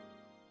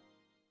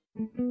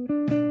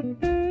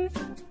The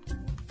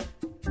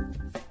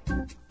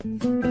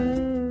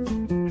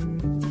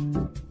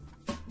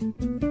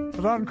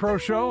Don Crow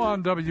Show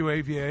on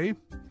WAVA.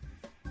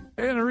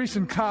 In a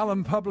recent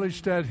column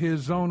published at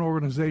his own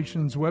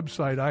organization's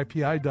website,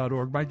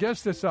 IPI.org, my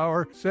guest this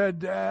hour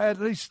said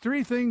at least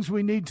three things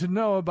we need to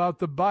know about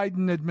the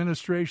Biden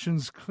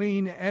administration's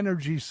clean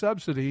energy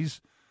subsidies.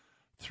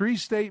 Three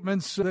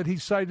statements that he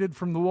cited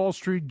from the Wall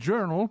Street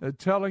Journal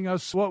telling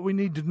us what we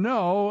need to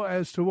know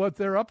as to what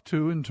they're up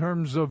to in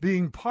terms of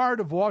being part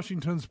of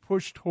Washington's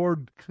push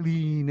toward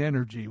clean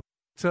energy.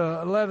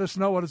 To let us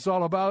know what it's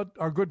all about,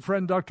 our good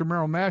friend Dr.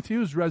 Merrill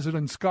Matthews,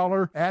 resident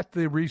scholar at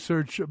the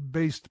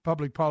research-based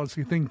public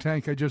policy think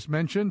tank I just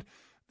mentioned,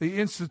 the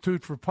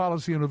Institute for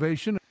Policy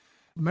Innovation.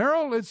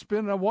 Merrill, it's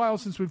been a while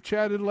since we've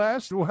chatted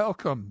last.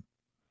 Welcome.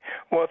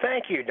 Well,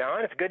 thank you,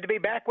 Don. It's good to be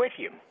back with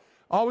you.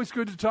 Always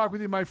good to talk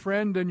with you, my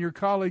friend, and your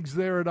colleagues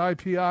there at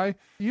IPI.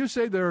 You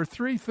say there are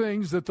three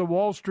things that the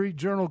Wall Street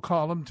Journal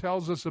column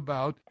tells us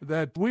about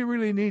that we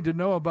really need to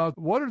know about.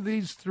 What are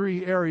these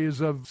three areas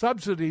of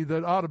subsidy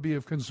that ought to be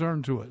of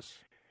concern to us?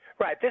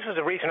 Right. This is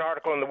a recent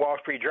article in the Wall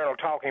Street Journal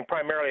talking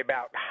primarily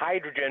about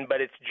hydrogen,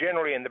 but it's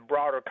generally in the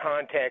broader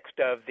context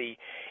of the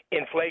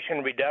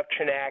Inflation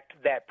Reduction Act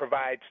that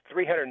provides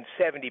 $370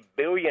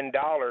 billion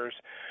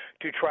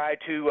to try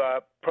to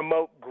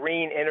promote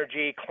green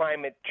energy,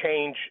 climate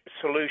change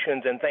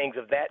solutions, and things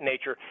of that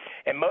nature.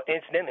 And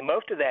incidentally,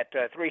 most of that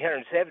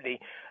 $370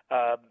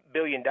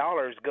 billion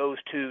goes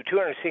to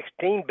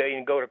 $216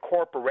 billion go to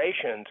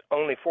corporations.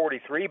 Only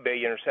 $43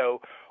 billion or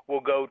so will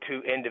go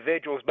to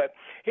individuals. But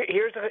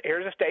here's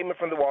a statement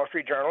from the Wall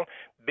Street Journal.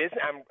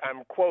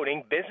 I'm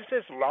quoting,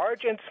 businesses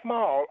large and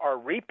small are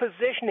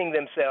repositioning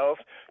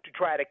themselves to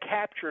try to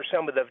capture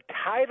some of the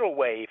tidal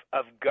wave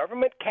of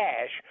government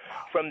cash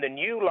from the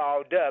new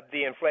law dubbed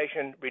the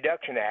Inflation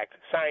Reduction Act,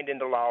 signed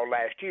into law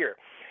last year.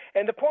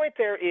 And the point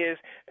there is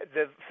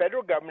the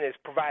federal government is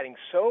providing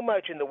so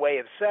much in the way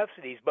of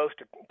subsidies, both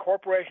to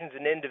corporations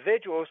and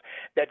individuals,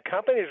 that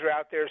companies are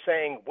out there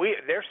saying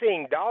they're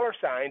seeing dollar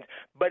signs,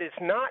 but it's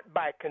not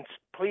by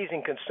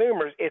pleasing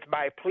consumers, it's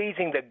by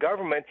pleasing the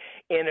government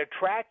in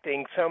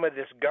attracting some of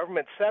this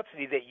government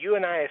subsidy that you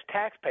and I as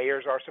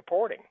taxpayers are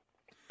supporting.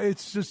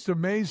 It's just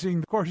amazing.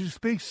 Of course, he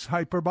speaks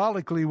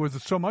hyperbolically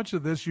with so much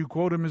of this. You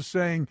quote him as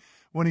saying,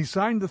 when he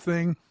signed the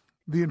thing,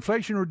 the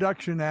Inflation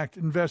Reduction Act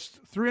invests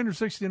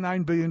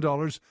 $369 billion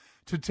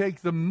to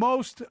take the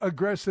most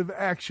aggressive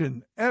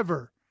action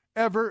ever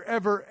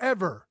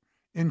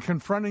in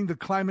confronting the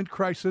climate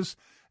crisis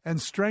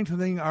and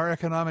strengthening our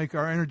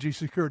energy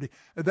security.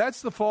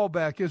 That's the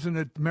fallback, isn't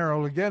it,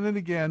 Merrill? Again and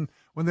again,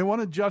 when they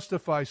want to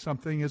justify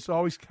something, it's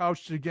always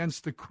couched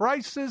against the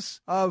crisis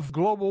of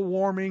global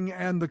warming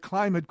and the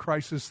climate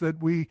crisis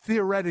that we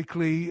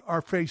theoretically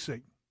are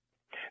facing.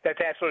 That's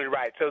absolutely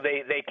right. So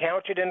they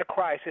couch it in a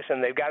crisis,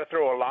 and they've got to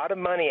throw a lot of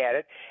money at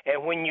it.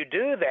 And when you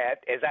do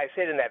that, as I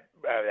said in that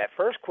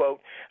first quote,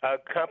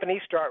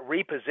 companies start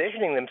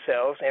repositioning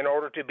themselves in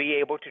order to be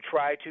able to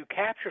try to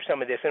capture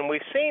some of this. And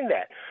we've seen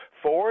that.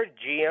 Ford,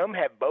 GM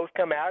have both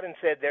come out and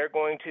said they're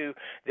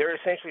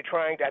essentially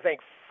trying to, I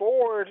think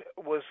Ford,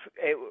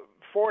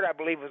 I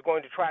believe, was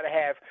going to try to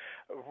have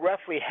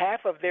roughly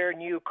half of their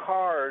new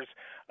cars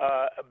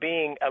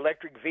being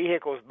electric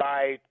vehicles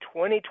by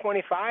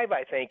 2025,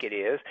 I think it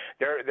is.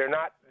 They're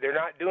not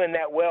doing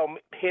that well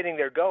hitting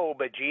their goal,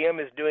 but GM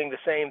is doing the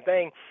same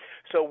thing.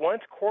 So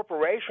once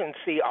corporations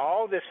see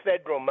all this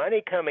federal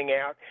money coming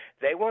out,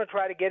 they want to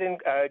try to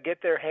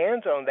get their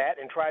hands on that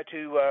and try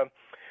to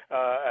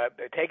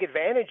take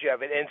advantage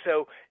of it. And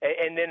so,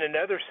 and then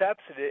another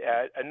subsidy,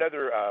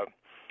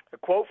 a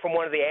quote from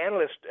one of the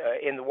analysts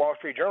in the Wall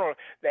Street Journal,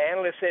 the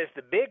analyst says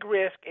the big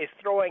risk is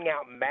throwing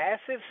out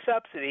massive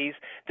subsidies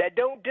that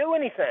don't do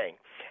anything.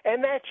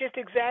 And that's just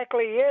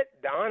exactly it,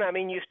 Don. I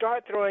mean, you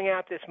start throwing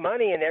out this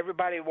money and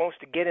everybody wants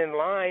to get in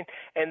line,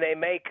 and they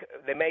make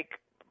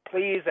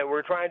pleas that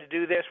we're trying to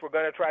do this, we're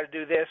going to try to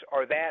do this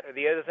or that or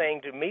the other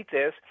thing to meet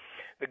this.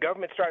 The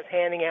government starts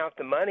handing out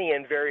the money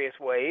in various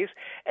ways,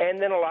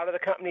 and then a lot of the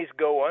companies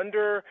go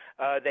under.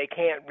 They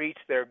can't reach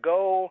their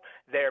goal.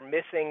 They're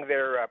missing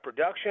their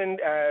production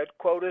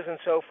quotas and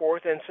so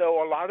forth, and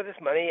so a lot of this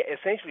money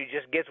essentially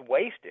just gets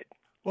wasted.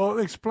 Well,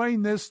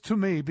 explain this to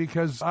me,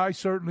 because I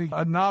certainly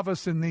a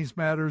novice in these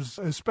matters,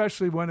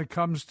 especially when it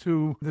comes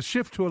to the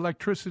shift to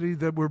electricity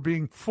that we're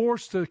being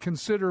forced to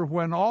consider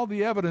when all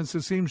the evidence,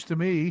 it seems to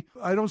me,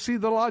 I don't see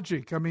the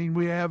logic. I mean,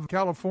 we have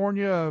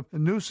California,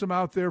 Newsom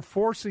out there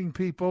forcing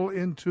people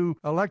into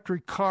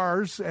electric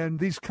cars, and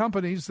these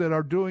companies that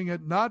are doing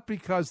it not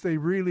because they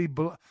really,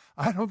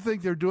 I don't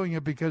think they're doing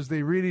it because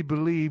they really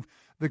believe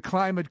the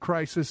climate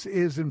crisis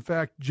is in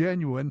fact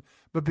genuine,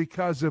 but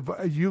because of,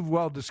 you've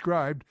well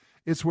described,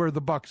 it's where the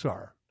bucks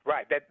are.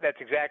 Right.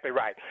 That's exactly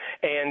right.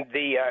 And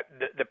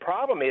the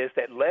problem is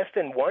that less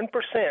than 1%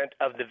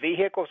 of the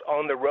vehicles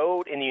on the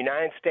road in the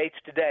United States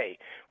today,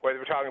 whether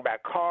we're talking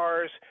about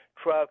cars,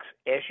 trucks,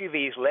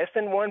 SUVs, less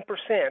than 1%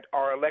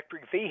 are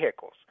electric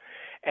vehicles.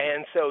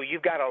 And so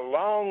you've got a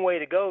long way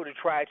to go to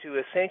try to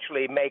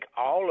essentially make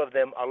all of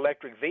them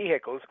electric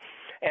vehicles.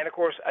 And, of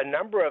course, a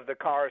number of the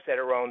cars that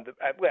are on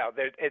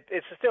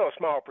it's still a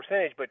small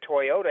percentage, but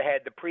Toyota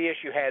had the Prius,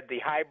 you had the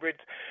hybrids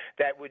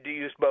that would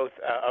use both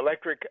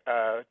electric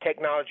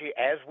technology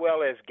as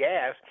well as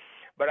gas.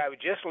 But I was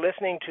just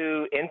listening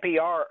to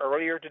NPR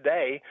earlier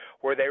today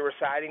where they were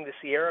citing the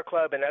Sierra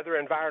Club and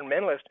other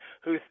environmentalists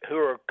who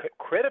are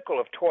critical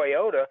of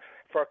Toyota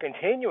for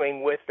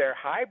continuing with their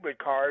hybrid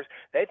cars.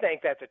 They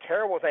think that's a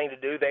terrible thing to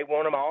do. They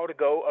want them all to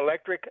go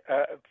electric,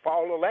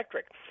 fall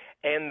electric.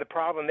 And the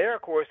problem there,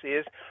 of course,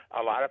 is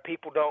a lot of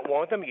people don't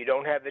want them. You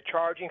don't have the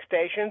charging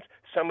stations.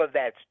 Some of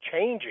that's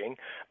changing,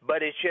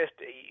 but it's just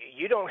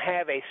you don't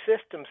have a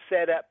system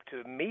set up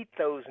to meet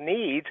those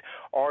needs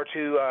or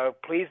to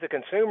please the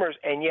consumers,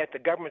 and yet the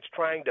government's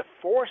trying to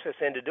force us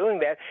into doing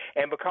that.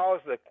 And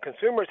because the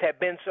consumers have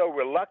been so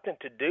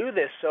reluctant to do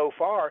this so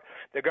far,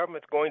 the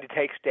government's going to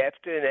take steps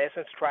to, in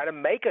essence, try to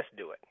make us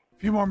do it. A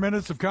few more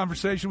minutes of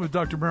conversation with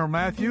Dr. Merrill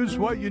Matthews.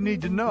 What you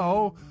need to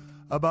know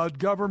about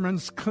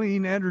government's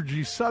clean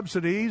energy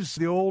subsidies.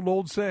 The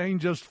old saying,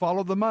 just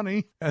follow the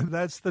money. And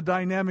that's the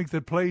dynamic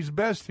that plays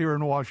best here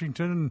in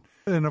Washington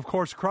and of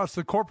course, across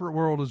the corporate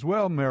world as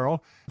well,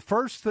 Merrill.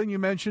 First thing you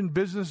mentioned,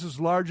 businesses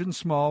large and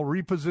small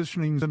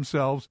repositioning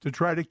themselves to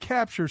try to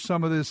capture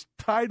some of this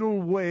tidal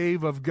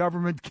wave of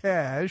government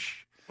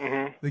cash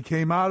that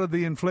came out of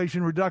the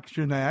Inflation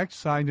Reduction Act,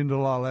 signed into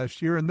law last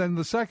year. And then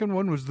the second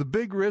one was the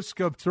big risk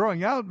of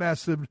throwing out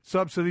massive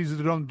subsidies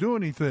that don't do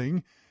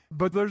anything.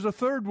 But there's a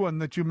third one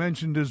that you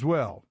mentioned as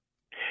well.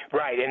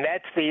 Right, and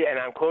that's and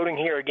I'm quoting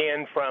here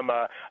again from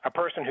a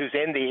person who's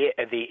in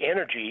the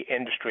energy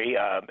industry,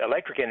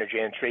 electric energy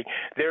industry.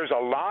 There's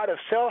a lot of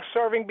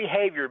self-serving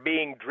behavior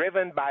being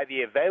driven by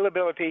the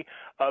availability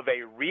of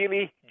a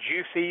really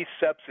juicy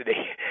subsidy.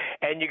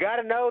 And you got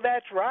to know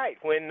that's right.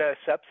 When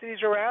subsidies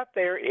are out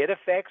there, it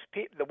affects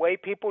the way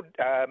people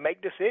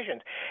make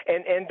decisions.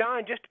 And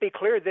Don, just to be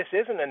clear, this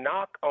isn't a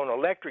knock on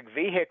electric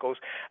vehicles.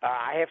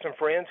 I have some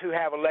friends who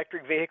have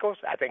electric vehicles.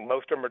 I think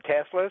most of them are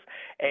Teslas.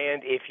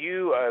 And if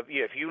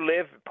you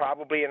live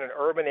probably in an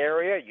urban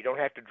area, you don't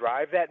have to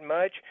drive that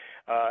much,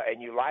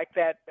 and you like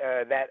that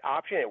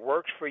option, it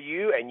works for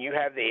you, and you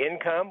have the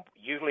income,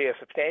 usually a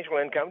substantial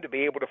income, to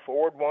be able to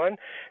afford one,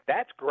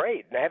 that's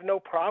great. And I have no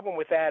problem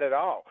with that at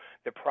all.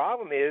 The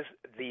problem is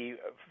the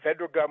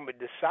federal government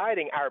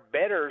our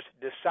betters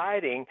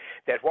deciding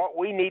that what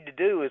we need to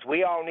do is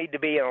we all need to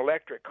be in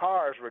electric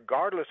cars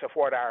regardless of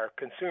what our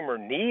consumer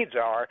needs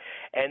are,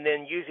 and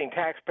then using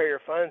taxpayer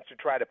funds to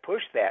try to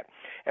push that.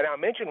 And I'll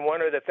mention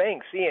one other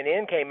thing.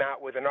 CNN came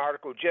out with an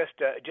article just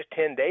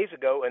 10 days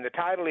ago, and the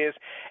title is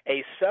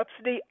 "A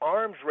Subsidy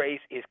Arms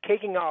Race is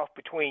Kicking Off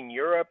Between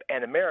Europe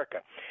and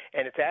America."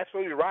 And it's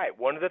absolutely right.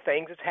 One of the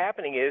things that's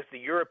happening is the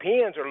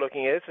Europeans are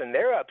looking at this, and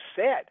they're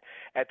upset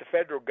at the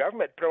federal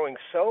government throwing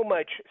so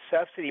much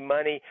subsidy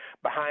money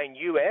behind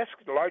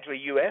largely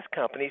U.S.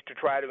 companies to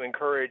try to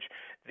encourage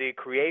the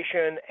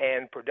creation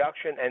and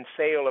production and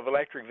sale of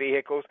electric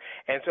vehicles.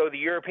 And so the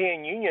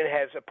European Union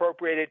has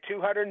appropriated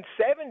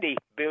 $270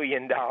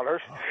 billion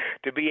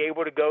to be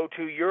able to go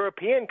to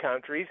European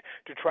countries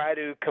to try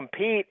to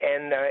compete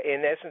and,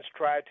 in essence,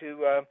 try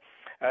to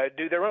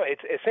do their own.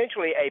 It's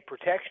essentially a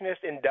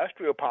protectionist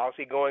industrial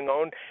policy going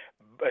on,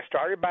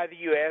 started by the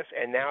U.S.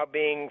 and now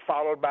being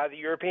followed by the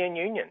European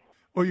Union.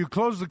 Well, you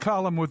close the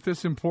column with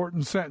this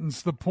important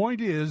sentence. The point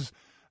is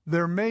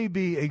there may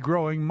be a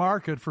growing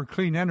market for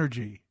clean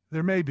energy.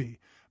 There may be.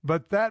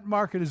 But that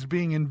market is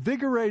being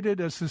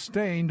invigorated and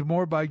sustained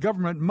more by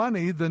government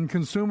money than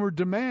consumer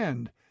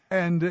demand.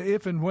 And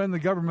if and when the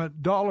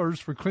government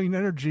dollars for clean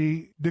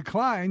energy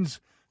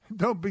declines,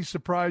 don't be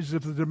surprised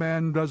if the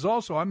demand does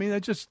also. I mean,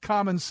 that's just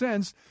common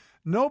sense.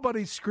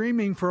 Nobody's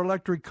screaming for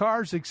electric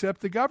cars except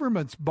the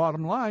government's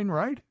bottom line,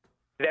 right?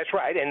 That's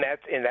right, and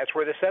that's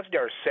where the subsidy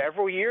are.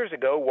 Several years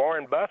ago,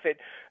 Warren Buffett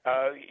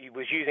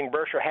was using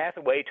Berkshire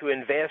Hathaway to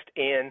invest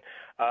in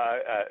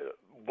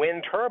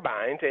wind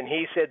turbines, and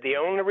he said the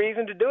only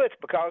reason to do it is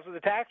because of the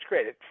tax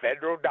credit.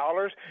 Federal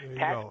dollars,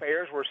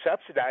 taxpayers were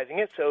subsidizing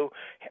it, so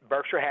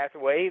Berkshire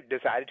Hathaway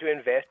decided to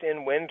invest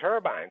in wind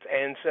turbines.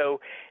 And so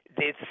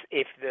if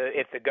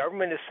the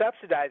government is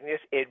subsidizing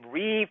this, it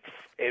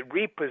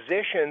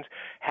repositions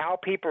how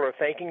people are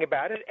thinking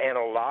about it, and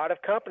a lot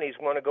of companies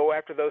want to go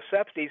after those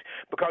subsidies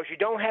because you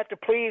don't have to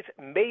please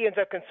millions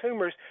of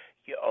consumers.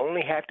 You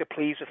only have to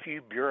please a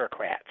few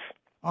bureaucrats.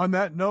 On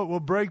that note, we'll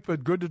break,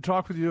 but good to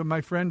talk with you,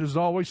 my friend, as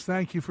always.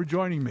 Thank you for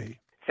joining me.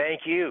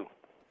 Thank you.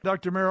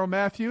 Dr. Merrill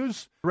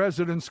Matthews,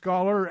 resident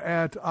scholar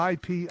at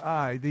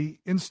IPI, the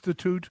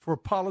Institute for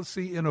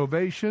Policy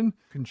Innovation.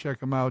 You can check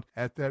them out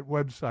at that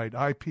website,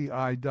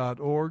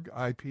 ipi.org,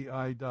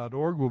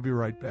 ipi.org. We'll be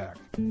right back.